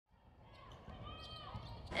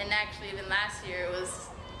and actually even last year it was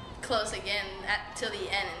close again till the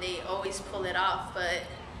end, and they always pull it off. But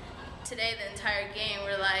today, the entire game,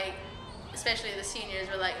 we're like, especially the seniors,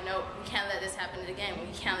 we're like, nope, we can't let this happen again.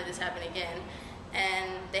 We can't let this happen again. And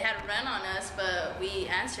they had a run on us, but we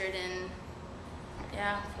answered and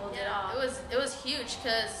yeah, pulled it off. It was huge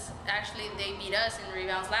because actually they beat us in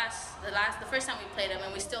rebounds the first time we played them,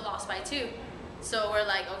 and we still lost by 2. So we're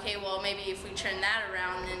like, okay, well maybe if we turn that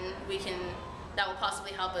around, then that will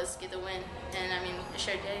possibly help us get the win. And I mean, it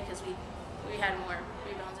sure did, because we had more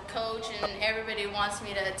rebounds. The coach and everybody wants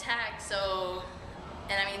me to attack, so,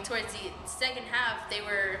 and I mean, towards the second half, they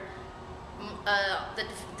were, the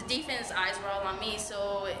defense eyes were all on me,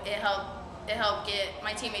 so it helped get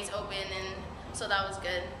my teammates open, and so that was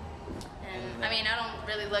good. And I mean, I don't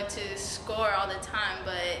really like to score all the time,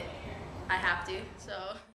 but I have to, so.